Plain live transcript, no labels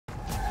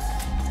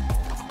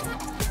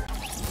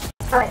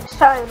Alright,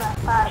 sorry about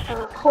that. The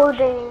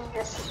recording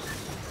just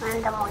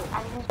randomly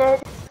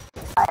ended,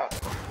 but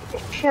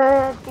it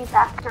should be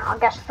back now. I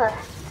guess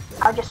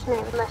I'll just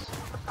name this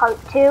part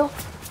 2.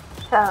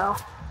 So,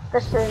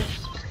 this is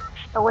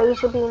the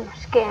Lazarbeam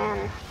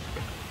skin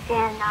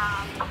in,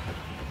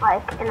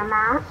 in a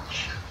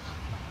match.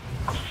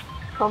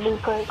 It'll be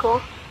pretty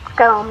cool. Let's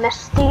go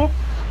Misty,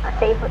 my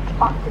favorite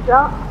spot to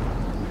drop.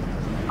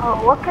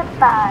 Oh, look at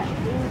that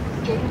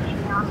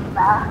JG on the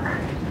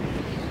back.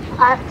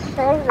 I have to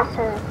say this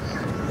is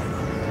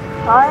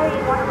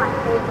probably one of my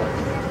favorite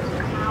skins to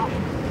come out,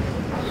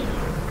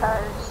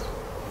 because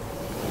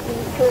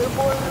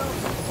YouTuber,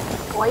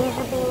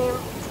 Lazarbeam,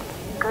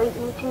 great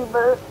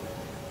YouTuber,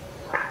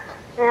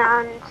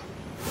 and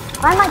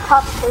one of my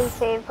top 3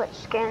 favorite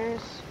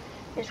skins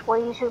is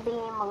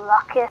Lazarbeam,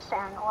 Ruckus,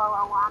 and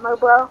Llama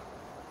Bro.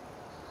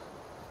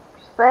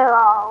 They're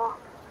all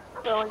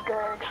really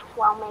good,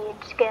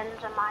 well-made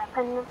skins in my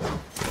opinion.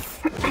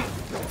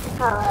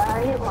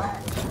 Alright,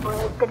 let's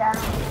break down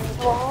these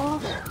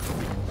walls.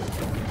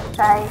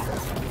 I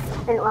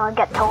didn't really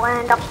get to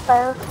land up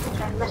there,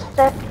 so I missed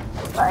it,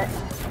 but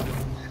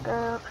let's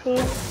go see.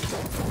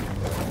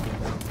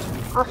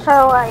 Also,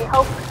 I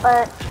hope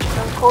that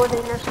the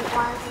recording isn't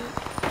lagging.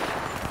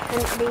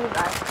 Shouldn't be,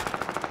 but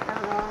I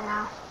don't really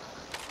know.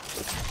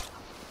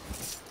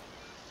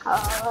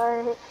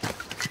 Alright,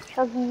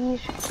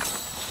 chuggies.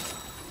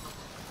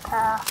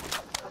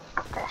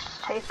 Let's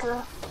take a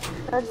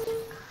good.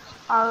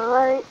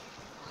 Alright.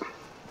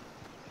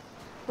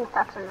 I think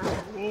that's enough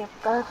of me,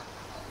 but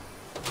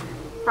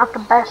not the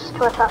best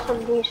with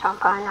SMG, so I'm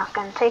probably not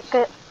gonna take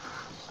it.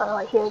 So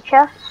right here,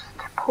 chest,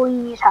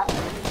 please have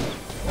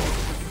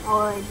these.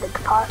 Or a big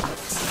pot.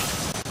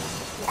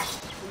 Yes,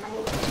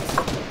 money.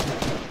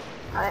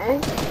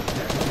 Alright.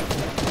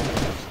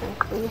 Think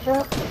these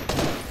up.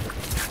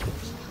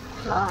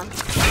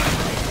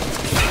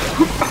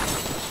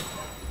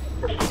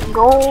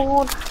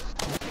 Gold.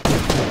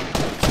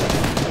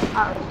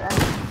 Alright then.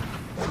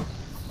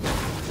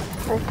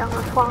 Right down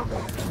as well.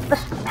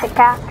 This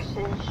pickaxe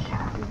is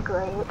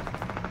great.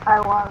 I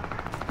love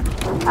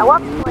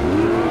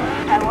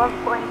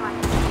playing like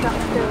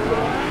destructive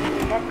games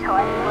to get to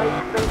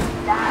like things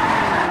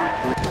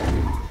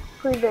down.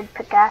 Pretty good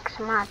pickaxe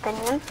in my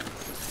opinion.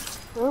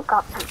 Ooh,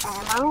 got some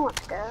ammo,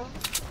 let's go.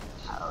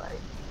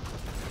 Alright.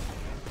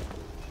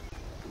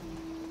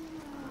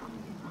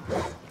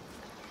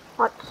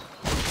 Let's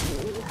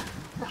see.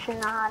 I should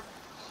not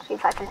see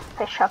if I can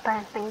fish up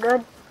anything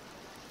good.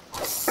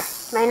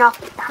 May not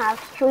have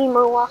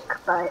streamer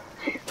luck, but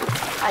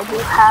I do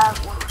have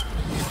one.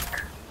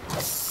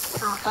 I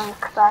don't think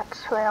that's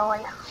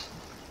really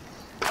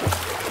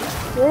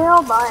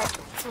real, but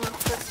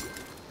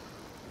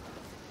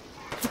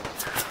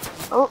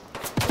oh,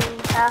 being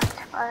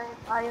attacked by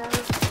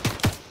fires.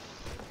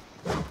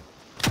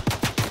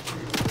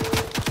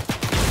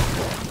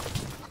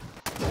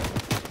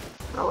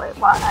 Oh wait,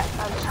 what? I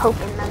was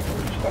hoping that it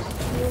was just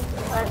me,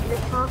 but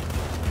it's not.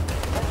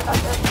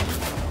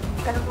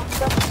 It's gonna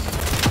look up.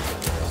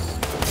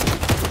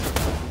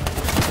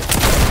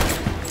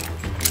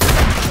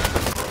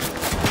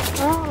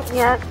 Well,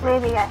 yeah,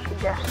 maybe I should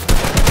just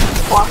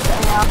walk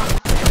it out.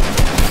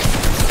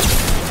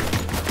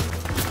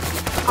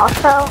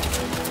 Also,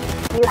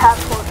 you have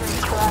Fortnite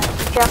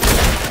to just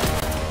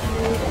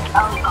use it.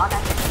 Oh god, I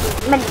just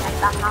used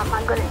minions. I'm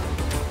not good at it.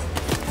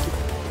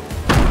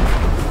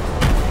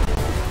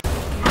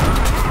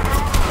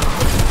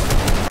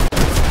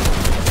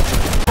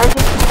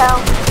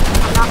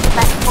 I'm not the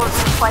best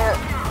Fortnite player.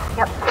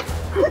 Yep.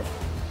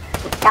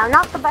 Yeah, I'm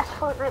not the best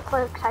Fortnite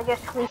player because I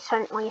just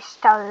recently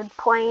started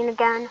playing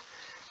again.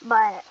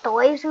 But the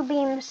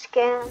Lazarbeam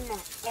skin in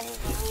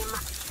game,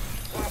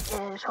 it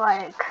is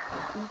like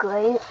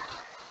great.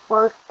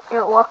 Well,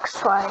 it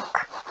looks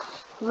like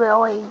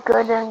really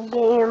good in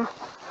game.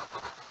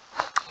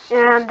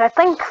 And I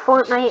think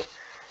Fortnite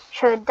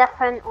should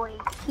definitely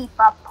keep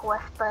up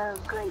with the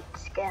great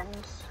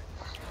skins.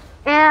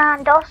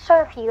 And also,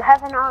 if you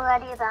haven't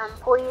already, then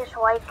please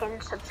like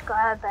and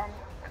subscribe and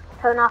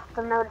turn off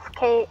the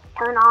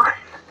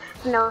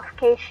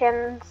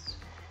notifications.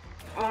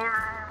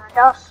 And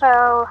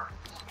also,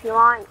 if you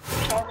want,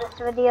 share this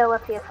video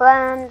with your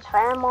friends,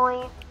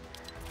 family.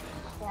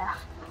 Yeah.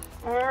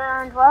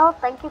 And well,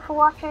 thank you for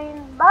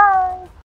watching. Bye.